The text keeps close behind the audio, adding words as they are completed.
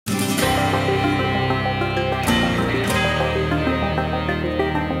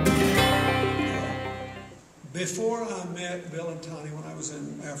Before I met Bill and Tani when I was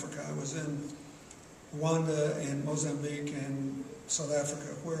in Africa, I was in Rwanda and Mozambique and South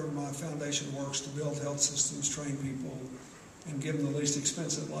Africa, where my foundation works to build health systems, train people, and give them the least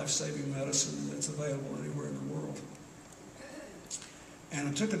expensive life-saving medicine that's available anywhere in the world. And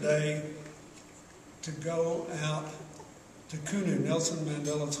I took a day to go out to Kunu, Nelson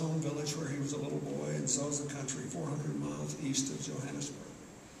Mandela's home village, where he was a little boy in Xhosa country, 400 miles east of Johannesburg.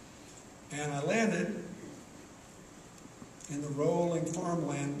 And I landed in the rolling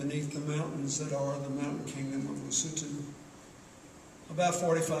farmland beneath the mountains that are the mountain kingdom of Lesotho, about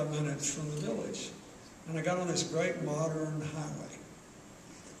 45 minutes from the village. And I got on this great modern highway.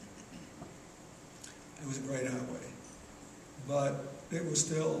 It was a great highway, but it was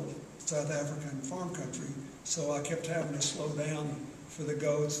still South African farm country, so I kept having to slow down for the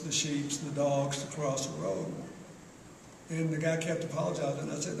goats, the sheep, the dogs to cross the road. And the guy kept apologizing.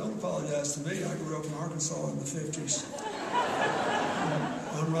 I said, don't apologize to me. I grew up in Arkansas in the 50s.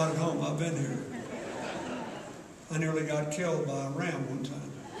 I'm right at home. I've been here. I nearly got killed by a ram one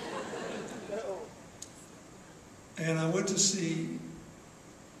time. And I went to see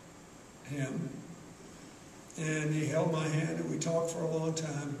him, and he held my hand, and we talked for a long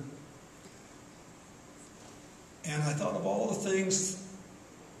time. And I thought of all the things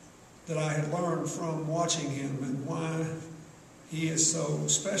that I had learned from watching him and why he is so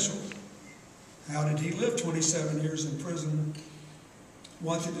special. How did he live 27 years in prison?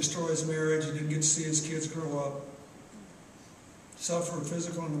 Watch it destroy his marriage. He didn't get to see his kids grow up. Suffer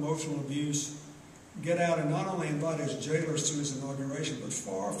physical and emotional abuse. Get out and not only invite his jailers to his inauguration, but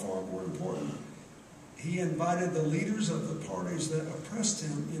far, far more important, he invited the leaders of the parties that oppressed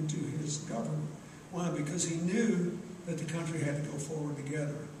him into his government. Why? Because he knew that the country had to go forward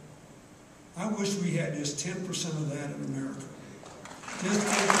together. I wish we had just 10% of that in America. Just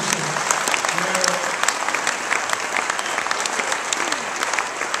 10%.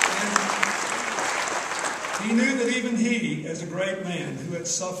 And he knew that even he, as a great man who had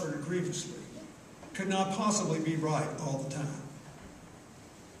suffered grievously, could not possibly be right all the time.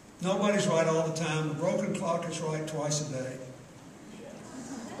 Nobody's right all the time. The broken clock is right twice a day.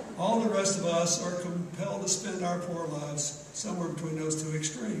 All the rest of us are compelled to spend our poor lives somewhere between those two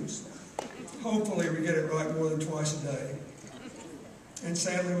extremes. Hopefully we get it right more than twice a day. And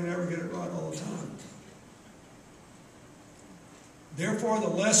sadly, we never get it right all the time. Therefore, the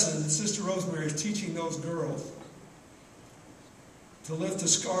lesson that Sister Rosemary is teaching those girls to lift the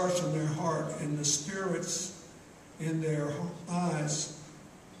scars from their heart and the spirits in their eyes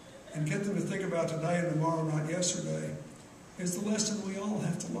and get them to think about today and tomorrow, not yesterday, is the lesson we all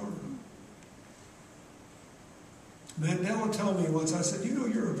have to learn. Mandela told me once, I said, you know,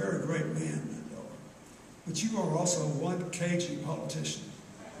 you're a very great man, Mandela, but you are also one cagey politician.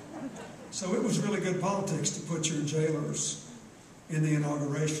 So it was really good politics to put your jailers in the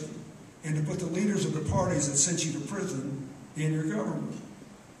inauguration and to put the leaders of the parties that sent you to prison in your government.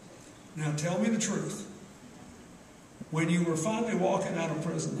 Now tell me the truth. When you were finally walking out of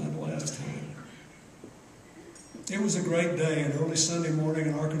prison that last time, it was a great day, and early Sunday morning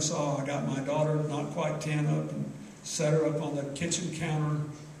in Arkansas, I got my daughter, not quite 10, up and set her up on the kitchen counter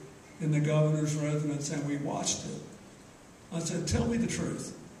in the governor's residence, and we watched it. I said, tell me the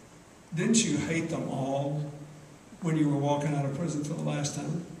truth. Didn't you hate them all when you were walking out of prison for the last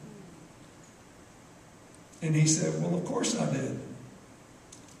time? And he said, well, of course I did,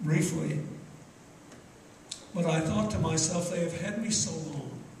 briefly. But I thought to myself, they have had me so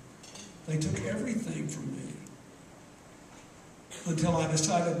long. They took everything from me until I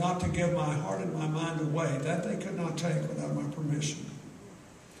decided not to give my heart and my mind away. That they could not take without my permission.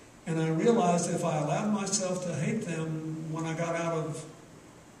 And I realized if I allowed myself to hate them when I got out of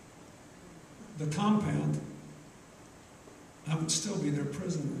the compound, I would still be their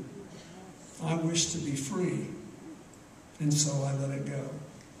prisoner. I wished to be free, and so I let it go.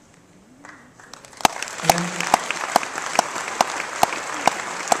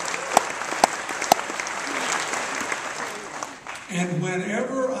 And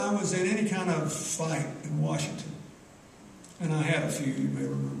whenever I was in any kind of fight in Washington, and I had a few, you may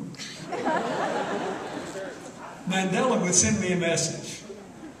remember, Mandela would send me a message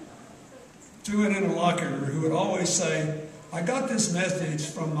to an interlocutor who would always say, I got this message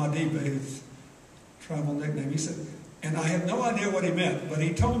from Madiba, his tribal nickname. He said, and I had no idea what he meant, but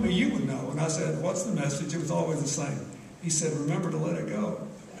he told me you would know. And I said, what's the message? It was always the same. He said, remember to let it go.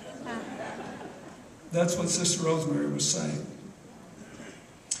 That's what Sister Rosemary was saying.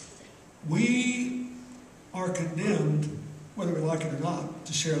 We are condemned, whether we like it or not,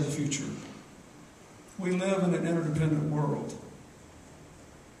 to share the future. We live in an interdependent world.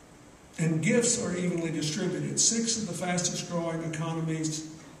 And gifts are evenly distributed. 6 of the fastest growing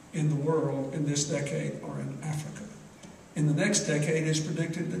economies in the world in this decade are in Africa. In the next decade, it's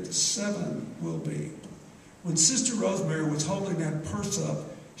predicted that 7 will be. When Sister Rosemary was holding that purse up,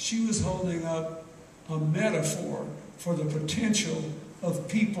 she was holding up a metaphor for the potential of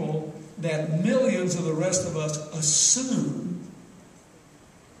people that millions of the rest of us assume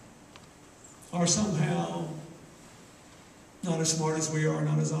are somehow not as smart as we are,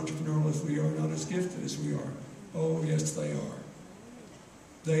 not as entrepreneurial as we are, not as gifted as we are. Oh, yes, they are.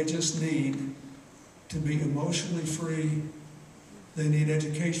 They just need to be emotionally free. They need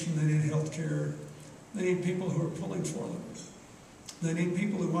education. They need health care. They need people who are pulling for them. They need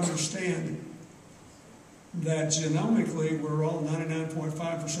people who understand that genomically we're all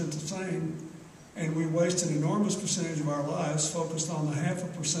 99.5% the same, and we waste an enormous percentage of our lives focused on the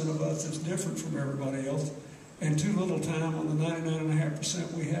 0.5% of us that's different from everybody else, and too little time on the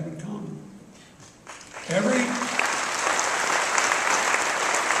 99.5% we have in common. Every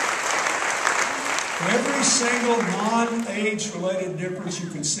single non-age-related difference you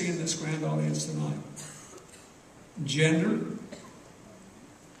can see in this grand audience tonight. Gender,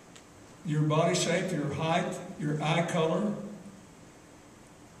 your body shape, your height, your eye color,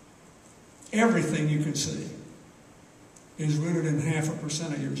 everything you can see is rooted in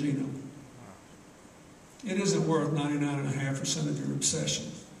 0.5% of your genome. It isn't worth 99.5% of your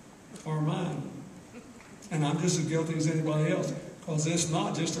obsession or mine. And I'm just as guilty as anybody else, because it's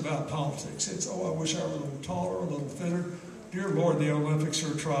not just about politics. It's, oh, I wish I were a little taller, a little thinner. Dear Lord, the Olympics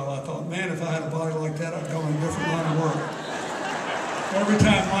are a trial. I thought, man, if I had a body like that, I'd go in a different line of work. Every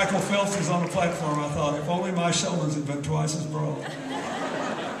time Michael Phelps was on the platform, I thought, if only my shoulders had been twice as broad.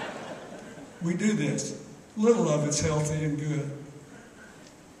 We do this. Little of it's healthy and good.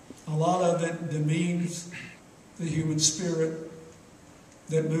 A lot of it demeans the human spirit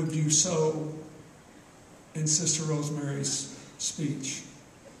that moved you so in Sister Rosemary's speech.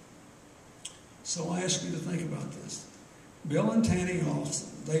 So I ask you to think about this. Bill and Tanny Austin,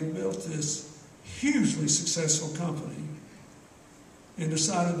 they built this hugely successful company and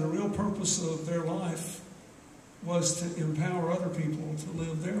decided the real purpose of their life was to empower other people to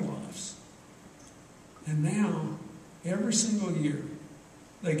live their lives. And now, every single year,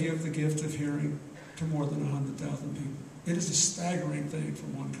 they give the gift of hearing to more than 100,000 people. It is a staggering thing for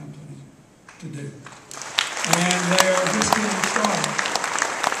one company to do. And they are just getting started.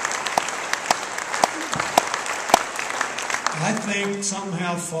 I think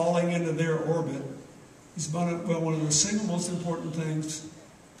somehow falling into their orbit is one of the single most important things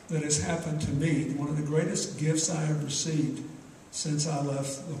that has happened to me, one of the greatest gifts I have received since I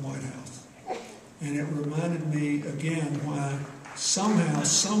left the White House. And it reminded me again why somehow,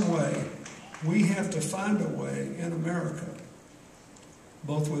 some way, we have to find a way in America,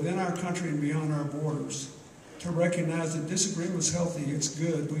 both within our country and beyond our borders, to recognize that disagreement is healthy, it's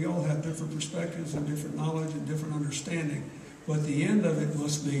good. We all have different perspectives and different knowledge and different understanding. But the end of it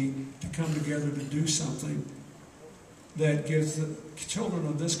must be to come together to do something that gives the children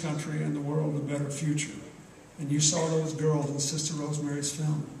of this country and the world a better future. And you saw those girls in Sister Rosemary's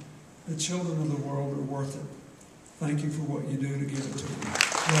film. The children of the world are worth it. Thank you for what you do to give it to them.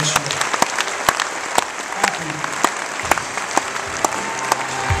 Bless you. Happy.